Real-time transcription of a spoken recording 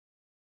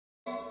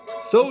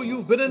So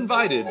you've been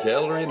invited to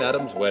Ellery and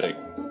Adam's wedding.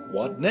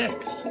 What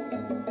next?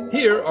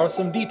 Here are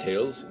some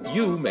details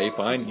you may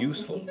find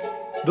useful.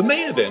 The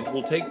main event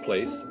will take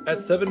place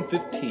at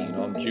 7:15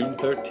 on June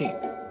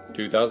 13th,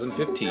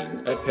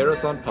 2015 at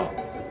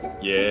Paris-en-Pance.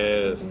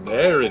 Yes,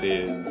 there it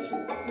is.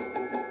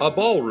 A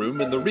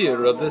ballroom in the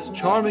rear of this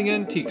charming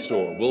antique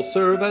store will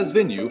serve as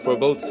venue for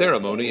both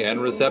ceremony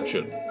and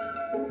reception.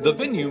 The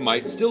venue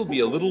might still be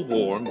a little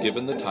warm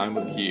given the time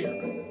of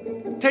year.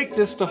 Take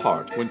this to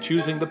heart when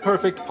choosing the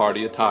perfect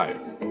party attire.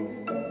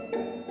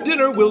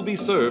 Dinner will be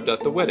served at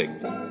the wedding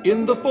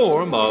in the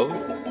form of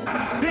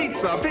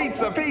Pizza,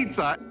 pizza,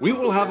 pizza! We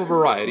will have a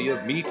variety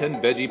of meat and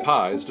veggie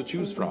pies to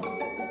choose from.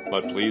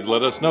 But please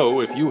let us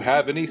know if you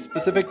have any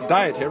specific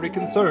dietary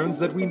concerns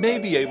that we may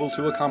be able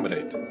to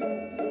accommodate.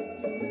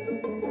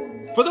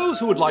 For those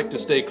who would like to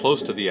stay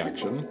close to the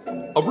action,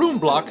 a room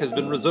block has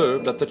been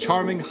reserved at the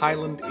charming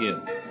Highland Inn.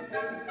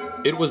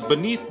 It was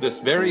beneath this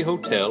very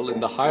hotel in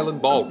the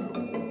Highland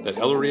Ballroom that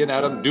Ellery and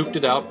Adam duked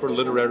it out for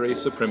literary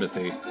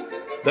supremacy.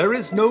 There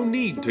is no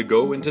need to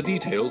go into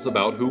details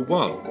about who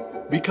won,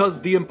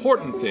 because the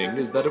important thing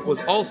is that it was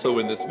also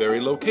in this very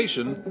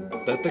location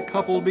that the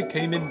couple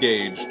became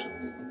engaged.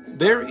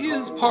 There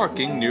is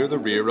parking near the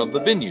rear of the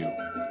venue,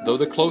 though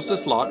the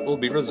closest lot will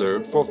be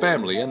reserved for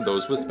family and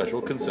those with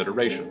special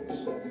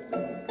considerations.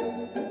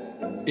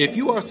 If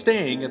you are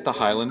staying at the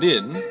Highland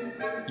Inn,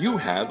 you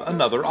have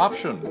another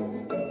option.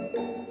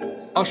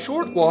 A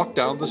short walk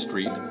down the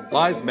street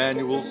lies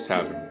Manuel's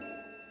Tavern.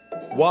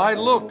 Why,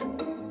 look,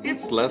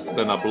 it's less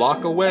than a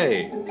block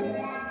away.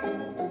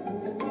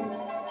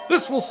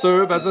 This will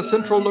serve as a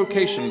central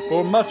location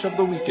for much of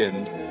the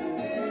weekend.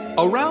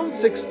 Around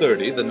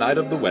 6:30 the night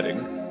of the wedding,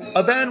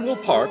 a van will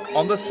park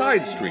on the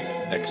side street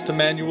next to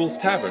Manuel's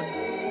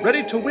Tavern,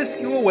 ready to whisk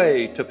you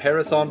away to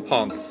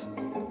Paris-en-Pance.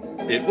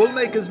 It will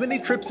make as many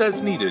trips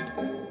as needed,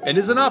 and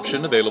is an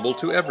option available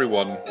to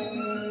everyone.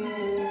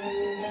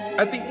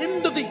 At the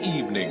end of the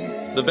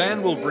evening, the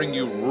van will bring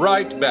you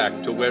right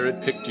back to where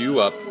it picked you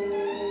up.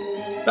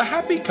 The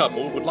happy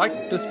couple would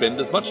like to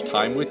spend as much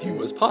time with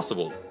you as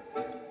possible.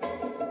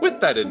 With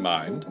that in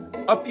mind,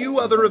 a few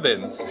other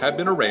events have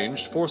been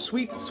arranged for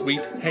Sweet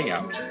Sweet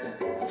Hangout.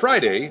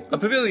 Friday, a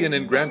pavilion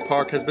in Grant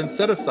Park has been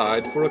set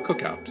aside for a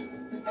cookout.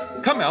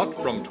 Come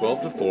out from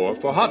 12 to 4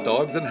 for hot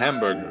dogs and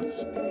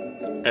hamburgers.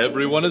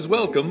 Everyone is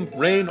welcome,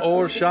 rain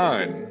or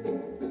shine.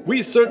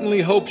 We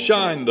certainly hope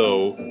shine,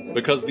 though,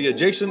 because the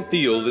adjacent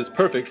field is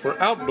perfect for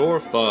outdoor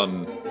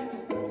fun.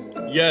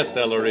 Yes,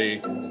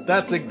 Ellery,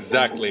 that's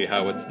exactly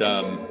how it's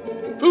done.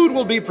 Food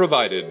will be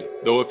provided,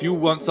 though if you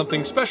want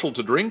something special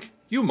to drink,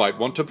 you might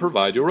want to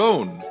provide your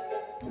own.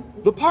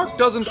 The park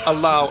doesn't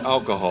allow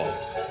alcohol,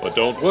 but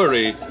don't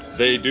worry,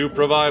 they do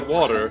provide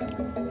water.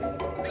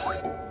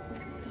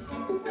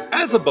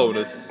 As a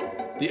bonus,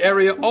 the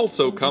area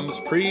also comes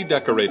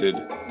pre-decorated.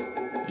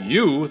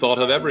 You thought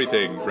of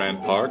everything,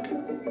 Grant Park.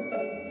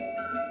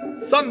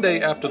 Sunday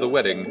after the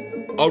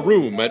wedding, a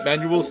room at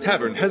Manuel's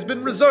Tavern has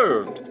been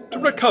reserved to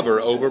recover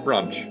over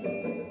brunch.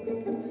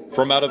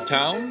 From out of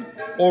town,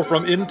 or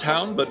from in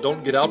town but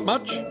don't get out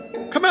much?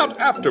 Come out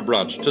after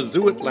brunch to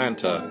Zoo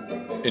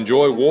Atlanta.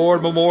 Enjoy war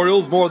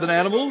memorials more than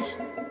animals?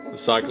 The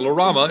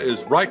Cyclorama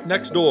is right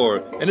next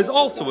door and is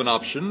also an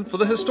option for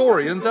the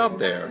historians out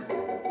there.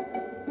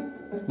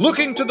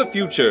 Looking to the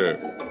future,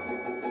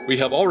 we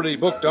have already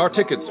booked our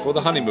tickets for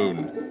the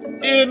honeymoon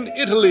in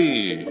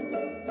Italy.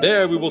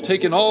 There we will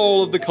take in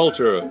all of the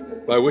culture,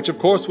 by which of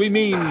course we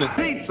mean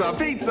Pizza,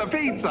 pizza,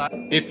 pizza!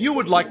 If you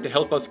would like to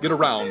help us get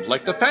around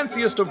like the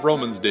fanciest of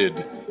Romans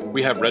did,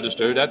 we have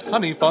registered at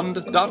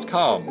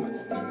honeyfund.com.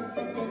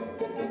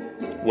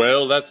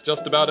 Well, that's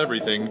just about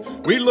everything.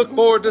 We look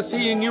forward to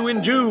seeing you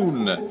in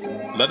June.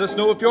 Let us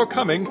know if you're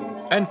coming,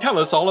 and tell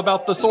us all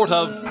about the sort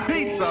of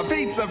Pizza,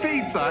 pizza,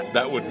 pizza!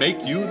 that would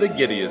make you the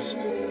giddiest.